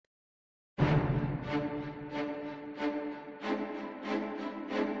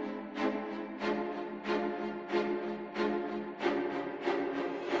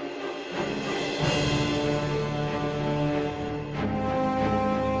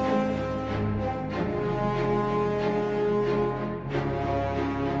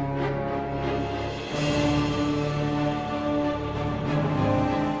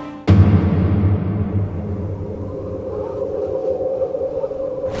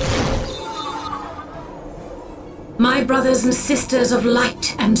brothers and sisters of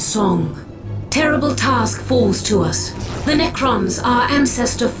light and song. Terrible task falls to us. The Necrons, our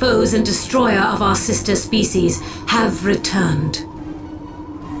ancestor foes and destroyer of our sister species, have returned.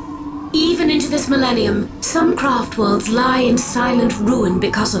 Even into this millennium, some craft worlds lie in silent ruin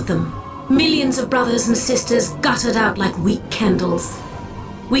because of them. Millions of brothers and sisters guttered out like weak candles.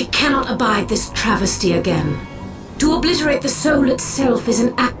 We cannot abide this travesty again. To obliterate the soul itself is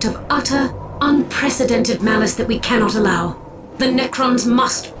an act of utter, unprecedented malice that we cannot allow. The Necrons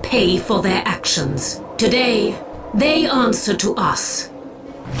must pay for their actions. Today, they answer to us.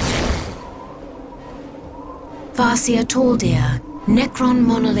 Farseer Talldeer, Necron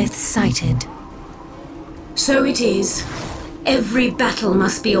monolith sighted. So it is. Every battle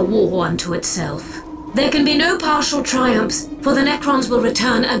must be a war unto itself. There can be no partial triumphs, for the Necrons will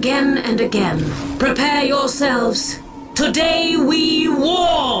return again and again. Prepare yourselves. Today we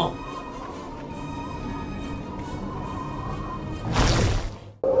war!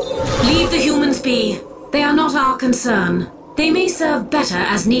 Leave the humans be. They are not our concern. They may serve better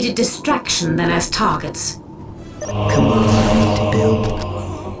as needed distraction than as targets. Command me to build.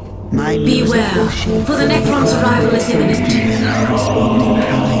 My beware, for the Necron's arrival is imminent.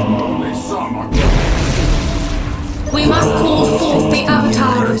 We must call forth the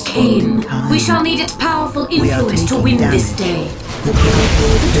Avatar of Cain. We shall need its powerful influence to win this day. The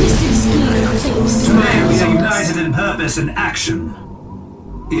twisted scheme thinks today we are united in purpose and action.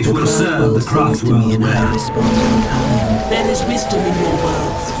 It will serve the craft world well. There is wisdom in your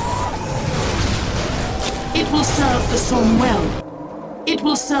words. It will serve the Somme well. It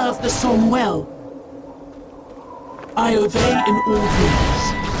will serve the Somme well. I obey in all things.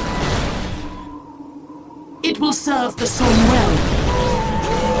 It will serve the Somme well.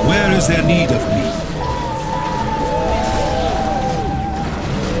 Where is there need of me?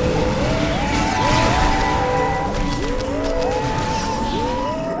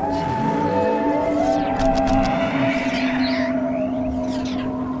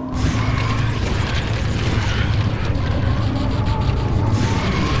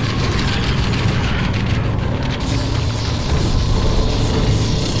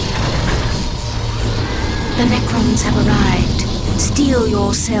 The Necrons have arrived. Steel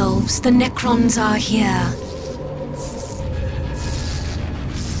yourselves, the Necrons are here.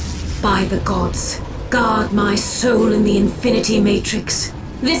 By the gods, guard my soul in the Infinity Matrix.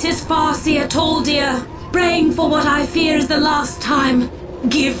 This is Farseer Talldeer, praying for what I fear is the last time.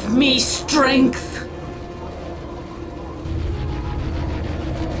 Give me strength.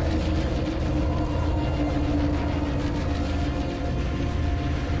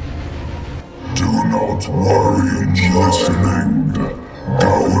 Do not worry, listening.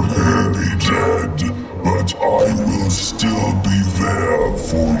 DoW may be dead, but I will still be there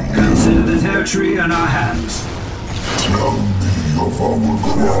for you. Consider the territory in our hands. Tell me of our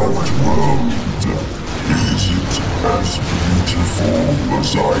craft world. Is it as beautiful as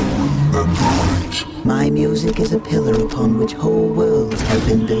I remember it? My music is a pillar upon which whole worlds have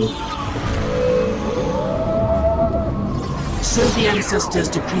been built. So the ancestors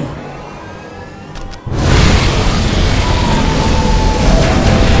decree.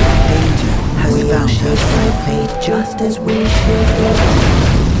 We are shaped by fate just as we should.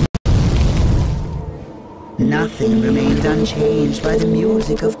 Nothing remains unchanged by the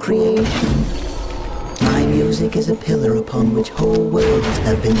music of creation. My music is a pillar upon which whole worlds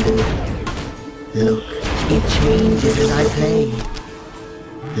have been built. Look, it changes as I play.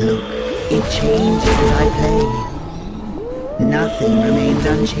 Look, it changes as I play. Nothing remains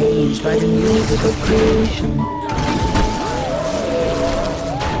unchanged by the music of creation.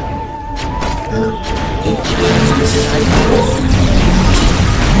 Look, it changes as I play.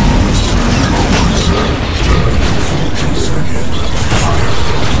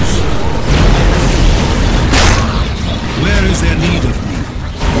 Where is there need of me?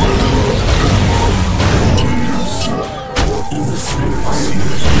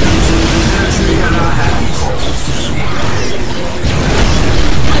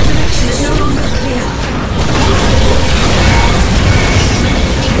 My direction is no longer clear.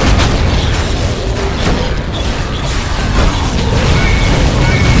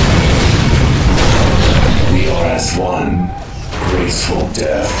 We are as one. Graceful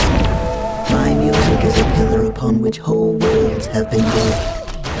death. My music is a pillar upon which whole worlds have been built.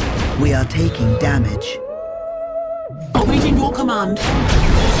 We are taking damage. Awaiting your command.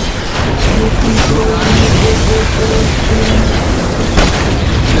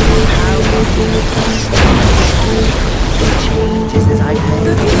 It changes as I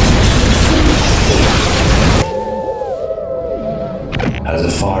play. As a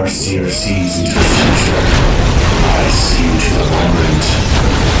farseer sees into the future, I see to the moment.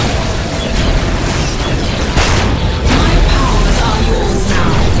 My powers are yours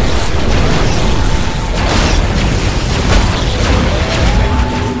now.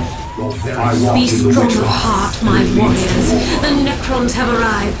 Be strong of heart, my warriors. The Necrons have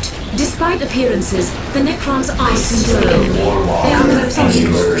arrived. Despite appearances, the Necrons are slow. They are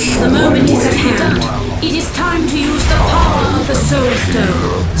methodical. The moment is at hand. It is time to use the power of the Soul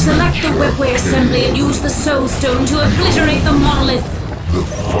Stone. Select the webway assembly and use the Soul Stone to obliterate the monolith. The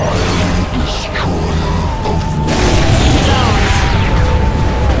fiery destroyer of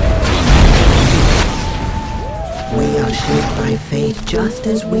We are shaped by fate just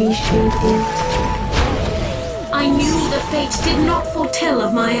as we shape it. I knew the fate did not foretell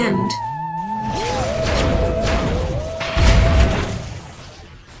of my end.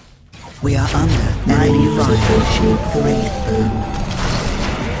 We are under enemy fire. Shape the Wraithbone.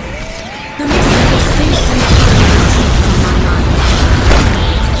 The mystical space and time retreat from my mind.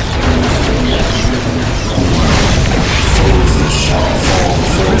 Foes that shall fall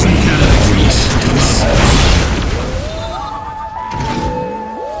before me reach to the south.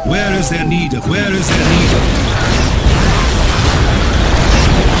 Where is their need of? Where is their need of?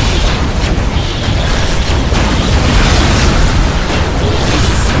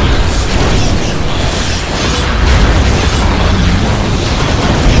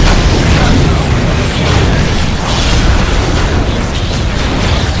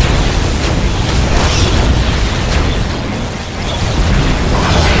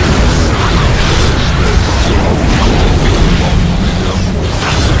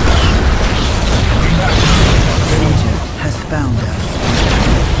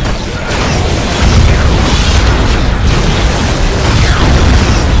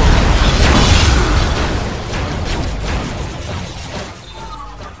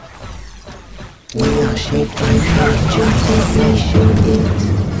 Shaped by fate just as we shape it.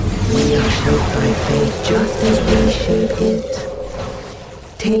 We are shaped by fate just as we shape it.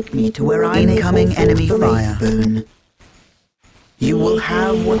 Take me to where I incoming enemy fire. Wraithbone. You will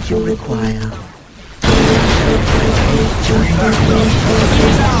have what you require. We are shaped by fate just as we shape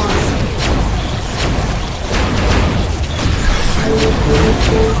it. I will pull it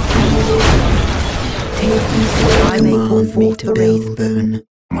forth from you. Take me to where I may call forth the Wraithbone.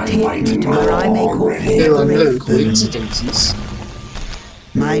 Take me to where I may call forth There are the no Wraithbone. coincidences.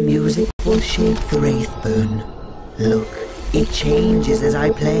 My music will shape the Wraithbone. Look, it changes as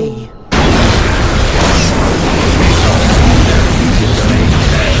I play.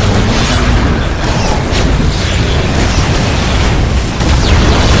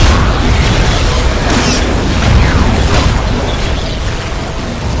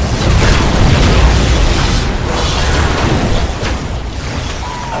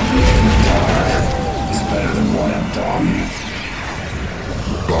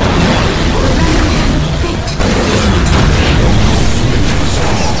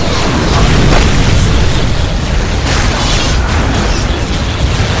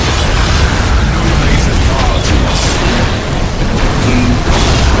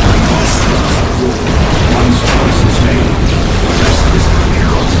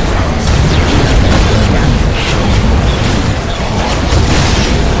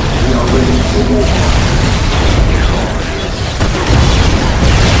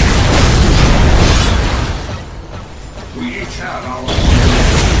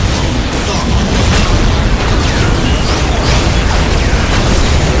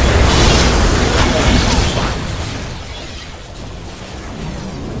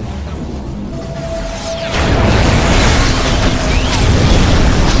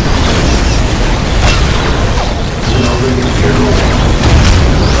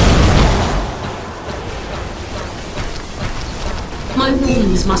 My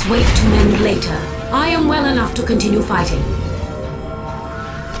wounds must wait to mend later. I am well enough to continue fighting.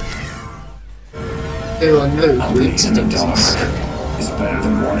 There are no Unleashing the dark coincidences. is better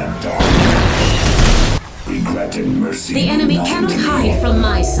than one in dark. Regret and mercy. The enemy unite cannot in hide war. from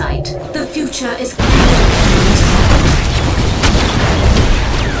my sight. The future is clear.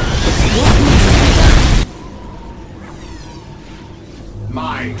 What needs to be done?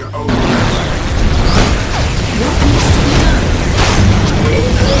 Mind over. What needs to be done?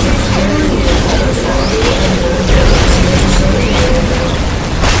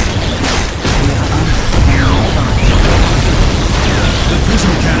 The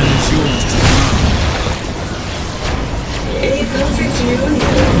prism cannon is yours to command.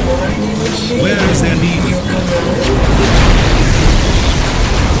 Where is their need of me?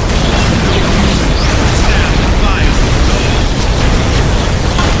 Stand, fire,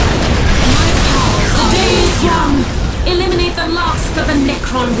 My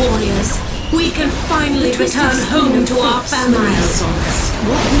only return home to our families.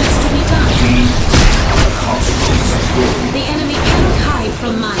 What needs to be done? The enemy cannot hide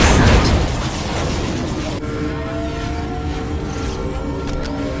from my sight.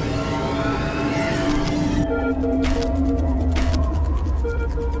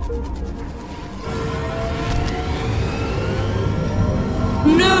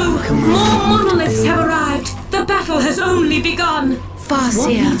 No! More monoliths have arrived! The battle has only begun! Farseer,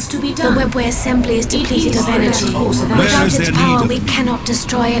 What needs to be done? the webway assembly is depleted of energy. Without is its there power, need of we cannot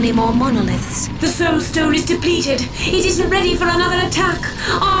destroy any more monoliths. The Soul Stone is depleted. It isn't ready for another attack.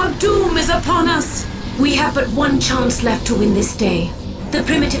 Our doom is upon us. We have but one chance left to win this day. The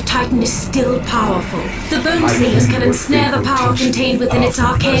primitive titan is still powerful. The Bone Singers can ensnare the power contained within its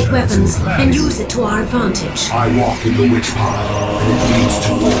archaic weapons and use it to our advantage. I walk in the witch path, and it leads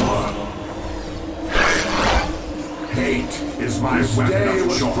to war. Hate is my weapon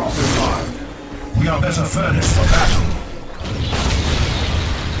of choice. We are better furnished for battle.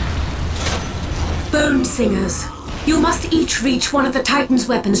 Bone Singers, you must each reach one of the Titan's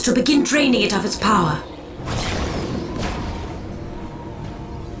weapons to begin draining it of its power.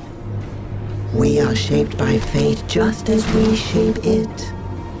 We are shaped by fate just as we shape it.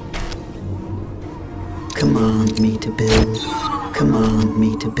 Command me to build. Command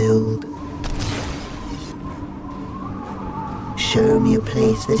me to build. Show me a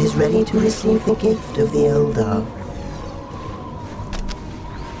place that is ready to receive the gift of the Elder.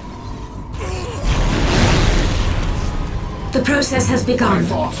 The process has begun,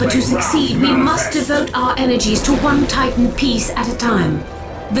 but to succeed, we must devote our energies to one Titan piece at a time.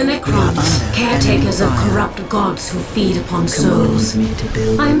 The Necrons, caretakers of corrupt gods who feed upon souls. Command me to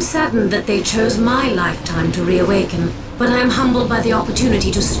build. I am saddened that they chose my lifetime to reawaken, but I am humbled by the opportunity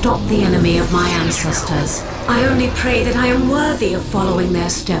to stop the enemy of my ancestors. I only pray that I am worthy of following their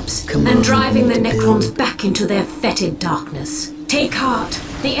steps and driving the Necrons back into their fetid darkness. Take heart.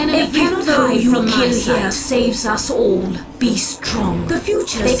 The enemy cannot hide from my sight. Saves us all. Be strong. The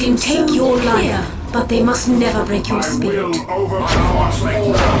future. They can take your life, but they must never break your spirit.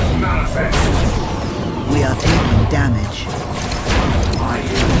 We are taking damage.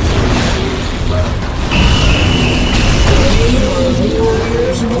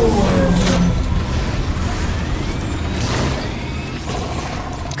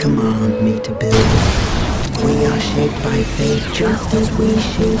 Command me to build. We are shaped by fate just as we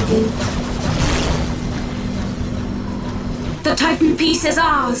shape it. The Titan piece is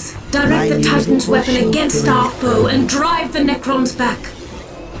ours. Direct the Titan's weapon against our foe and drive the Necrons back.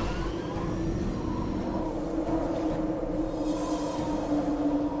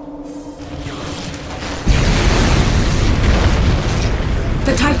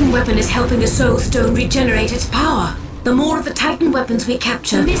 The Titan weapon is helping the Soul Stone regenerate its power. The more of the Titan weapons we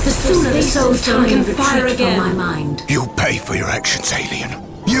capture, the sooner the Soul Stone can fire again. From my mind. You'll pay for your actions, alien.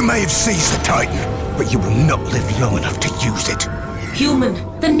 You may have seized the Titan, but you will not live long enough to use it. Human,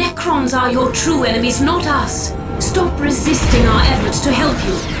 the Necrons are your true enemies, not us. Stop resisting our efforts to help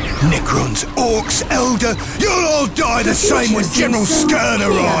you. Necrons, Orcs, Elder, you'll all die the same when General Stern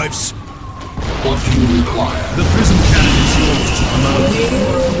arrives. What do you require? The prison cannon is yours to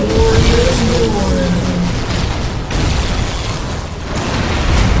command.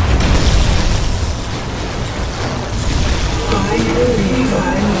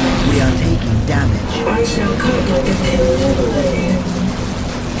 We are taking damage. I shall cut like a thin blade.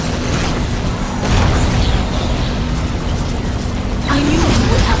 I knew you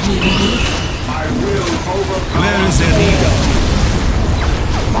would have me believe. I will overcome. Where is their leader?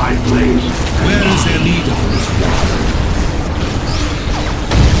 My blade. Where is their leader?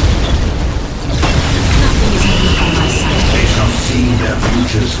 Nothing is hidden from my sight. They shall see their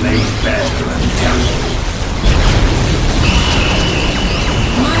futures laid bare and terrible.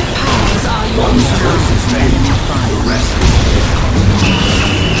 My powers are One yours now. curse is made, the rest is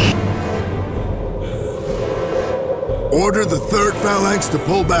Order the 3rd Phalanx to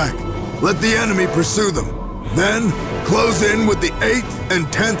pull back. Let the enemy pursue them. Then, close in with the 8th and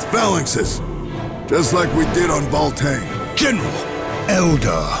 10th Phalanxes. Just like we did on Baltane. General,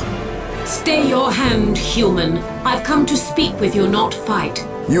 Elder. Stay your hand, human. I've come to speak with you, not fight.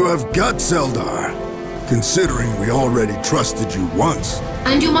 You have guts, Eldar. Considering we already trusted you once.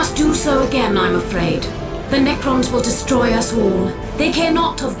 And you must do so again, I'm afraid. The Necrons will destroy us all. They care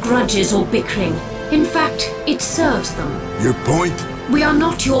not of grudges or bickering. In fact, it serves them. Your point? We are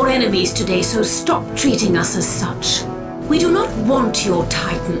not your enemies today, so stop treating us as such. We do not want your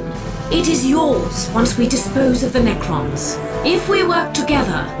Titan. It is yours once we dispose of the Necrons. If we work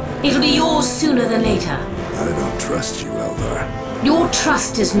together, it'll be yours sooner than later. I don't trust you, Eldar. Your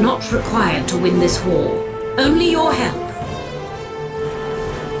trust is not required to win this war. Only your help.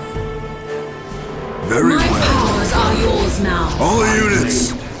 Very My well. powers are yours now. All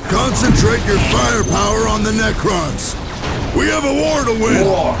units, concentrate your firepower on the Necrons. We have a war to win.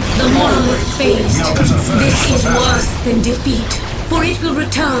 The monolith phased. This is worse than defeat, for it will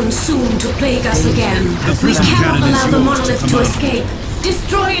return soon to plague us again. We cannot allow the monolith to escape.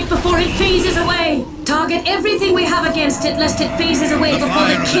 Destroy it before it phases away. Target everything we have against it, lest it phases away before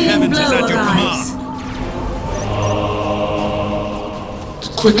the killing blow arrives.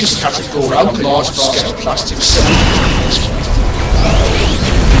 The quickest category of large-scale plastics.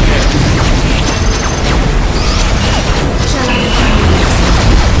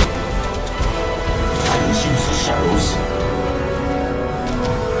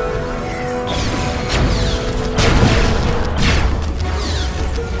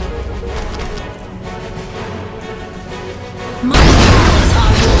 My powers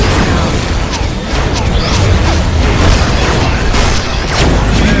are yours now.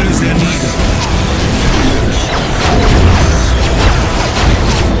 Where is their leader?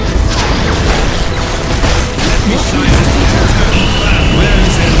 Let me silence the eternal plan. Where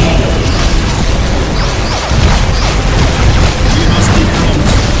is their leader? We must be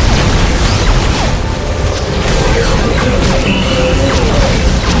prompt.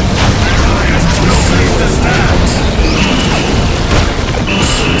 No place to stand.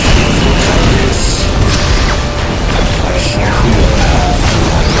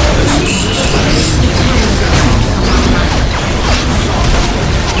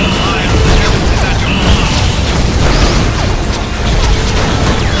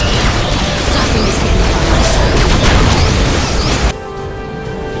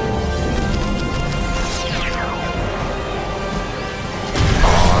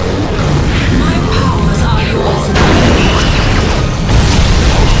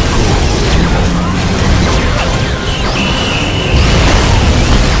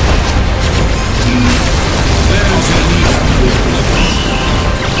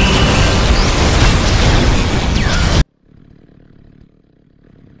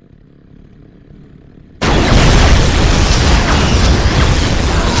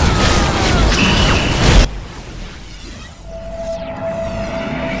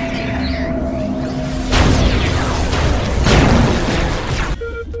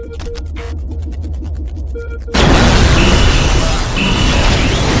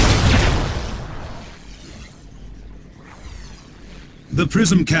 The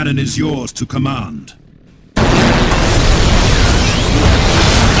prism cannon is yours to command.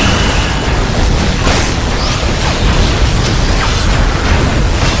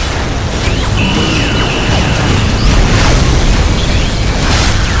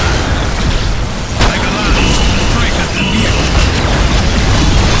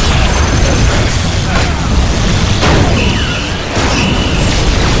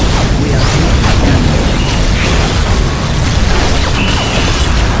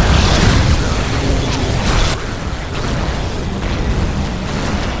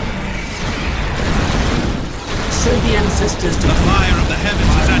 Ancestors The fire of the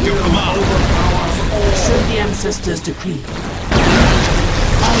heavens is at your command. so the ancestors decree.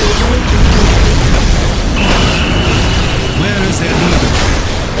 Where is their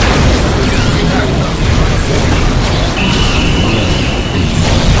leader?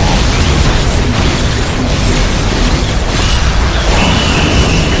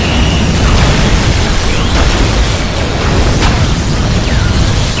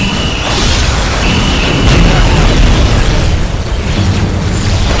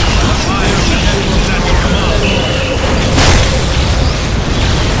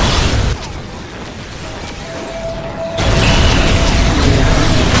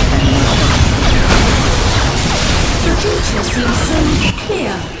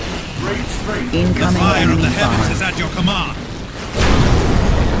 Incoming the fire enemy of the heavens fire. is at your command.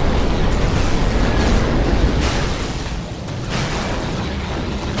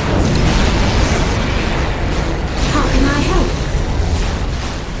 How can I help?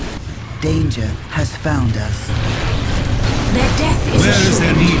 Danger has found us. Their death is Where is assured.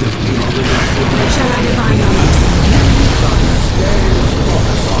 their leader? Shall I divine on it?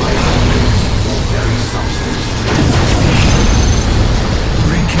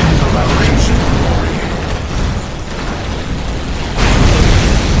 Rekindle our ancient glory.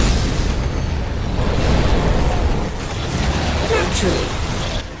 Naturally.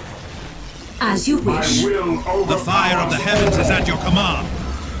 As you wish. The fire of the heavens is at your command.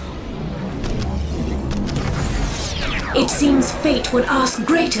 It seems fate would ask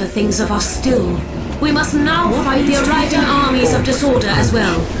greater things of us still. We must now fight the arriving armies of disorder as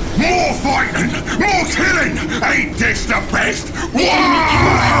well. More fighting! More killing! Ain't this the best? The enemy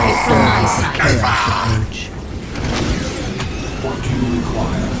cannot hide from my sight. Approach. What do you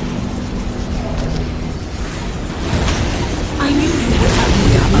require? I knew you would have me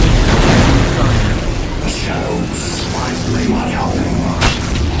up. The shadows wisely my helping.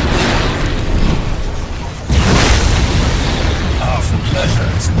 Half the pleasure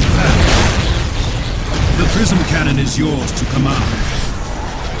is in the battle. The prism cannon is yours to command.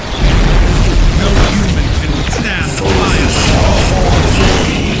 No human can withstand the fire.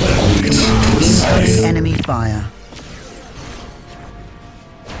 Incoming enemy fire.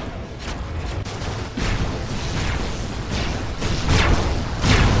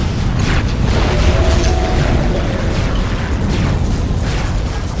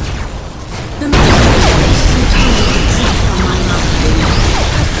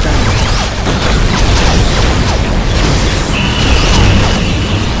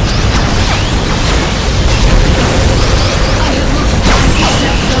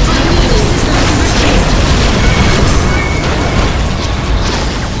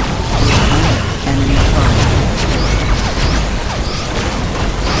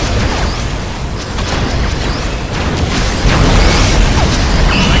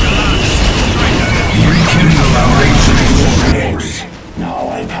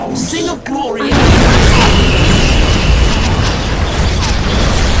 Sing of glory.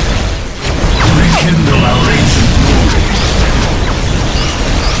 Rekindle our ancient glory.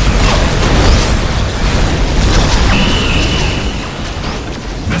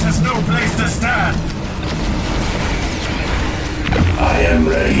 This is no place to stand. I am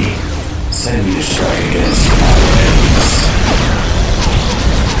ready. Send me to strike against my enemies.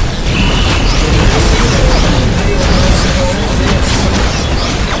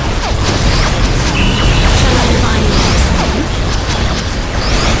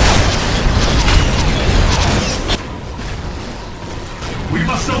 We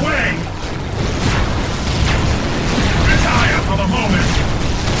must away! Retire for the moment!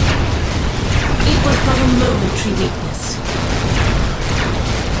 It was but a momentary weakness.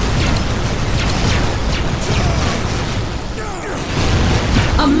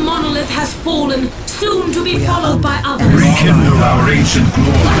 A monolith has fallen, soon to be followed by others. Rekindle our ancient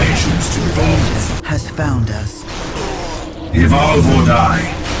glory. Has found us. Evolve or die.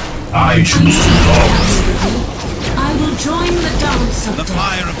 I choose to evolve. I will join the dance of The death.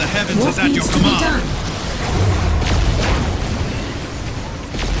 fire of the heavens What is at your needs to be command. done?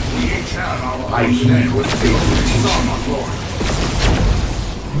 I heed what fate will teach me.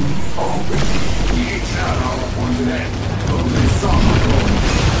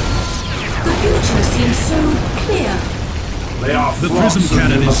 The future seems so clear. They are The prism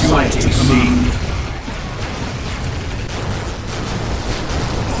cannon is yours to command.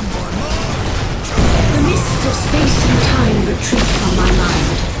 The mists of space and time retreat from my mind.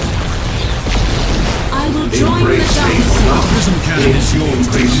 I will join the Embrace dance fate. The prism cannon is yours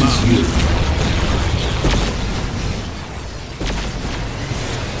to command. you.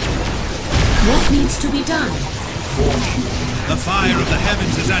 What needs to be done? The fire of the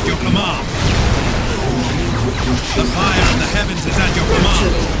heavens is at your command. The fire of the heavens is at your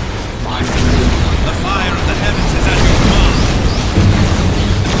command. The fire of the heavens is at your command.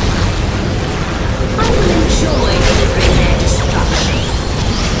 I will enjoy delivering their destruction.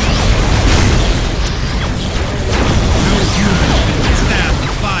 No human can withstand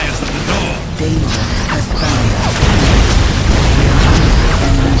the fires of the dawn. Danger has found us. We are under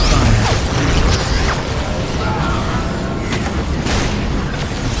enemy fire.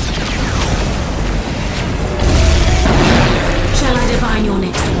 Shall I divine your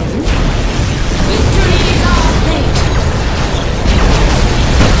next order?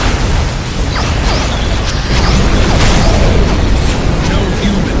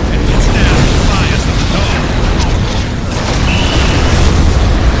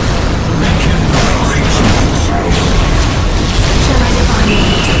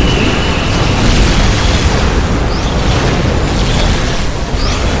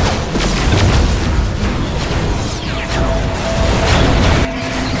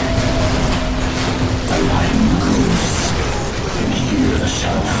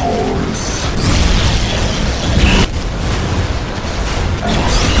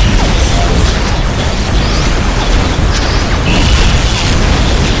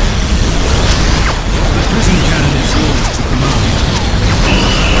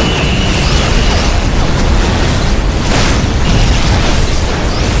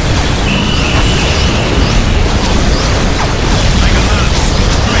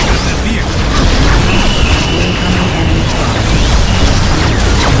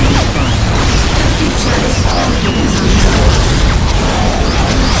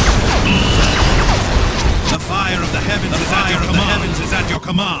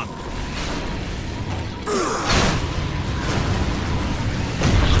 command.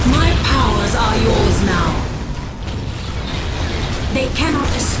 My powers are yours now. They cannot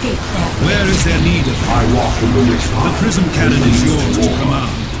escape their fate. Where is there need of I walk in the witch path. The prism cannon is yours to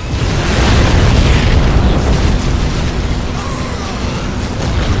command.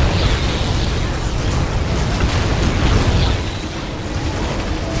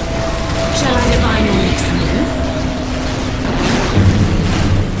 Shall I divine your next move?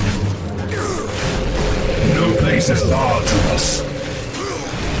 No place is far to us.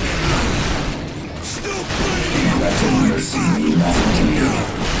 Let your mercy mean nothing to me.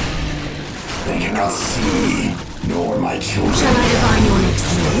 They cannot see, nor my children. Shall I divine your next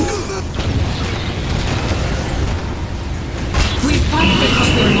move? We fight because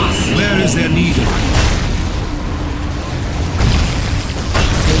we must. Where is there need of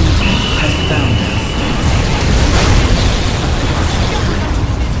Has found us.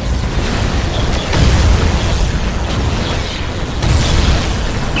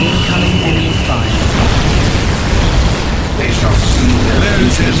 Incoming enemy fire. They shall see their Where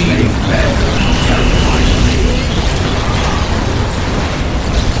is their futures need? made better.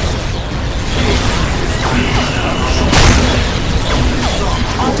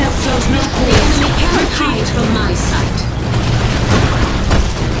 Our depth shows no The cause. enemy cannot hide from my sight.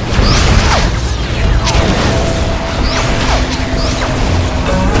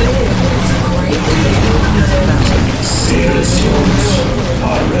 Civilizations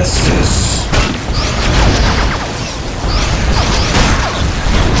are restless.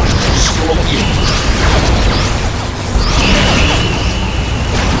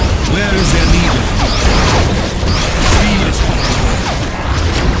 Where is there need of Feel it.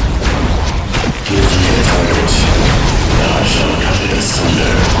 Give me a target, and I shall cut it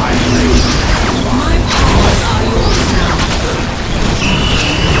asunder. My powers are yours now.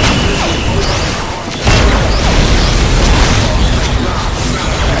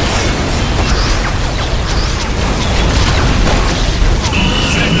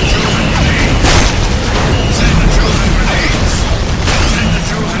 Send the chosen grenades. Send the chosen grenades. Send the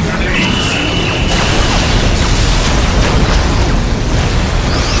chosen grenades.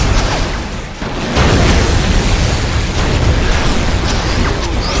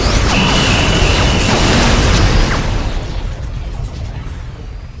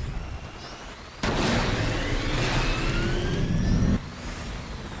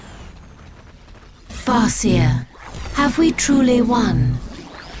 Farseer, have we truly won?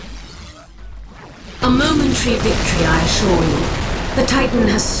 A momentary victory, I assure you. The Titan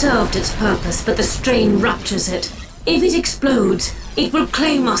has served its purpose, but the strain ruptures it. If it explodes, it will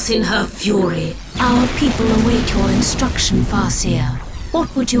claim us in her fury. Our people await your instruction, Farseer.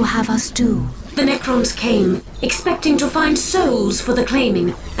 What would you have us do? The Necrons came, expecting to find souls for the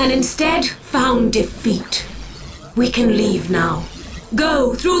claiming, and instead found defeat. We can leave now.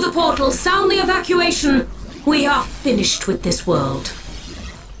 Go through the portal, sound the evacuation. We are finished with this world.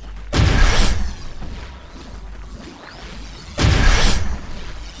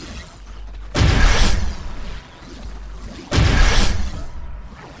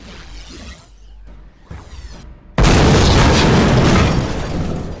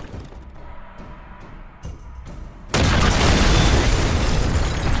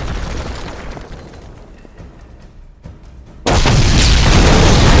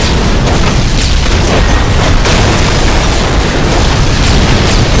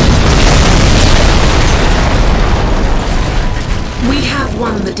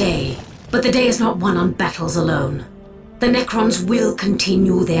 Won the day, but the day is not won on battles alone. The Necrons will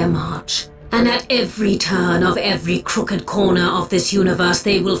continue their march, and at every turn of every crooked corner of this universe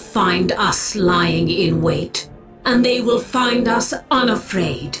they will find us lying in wait. And they will find us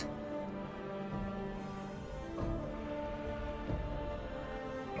unafraid.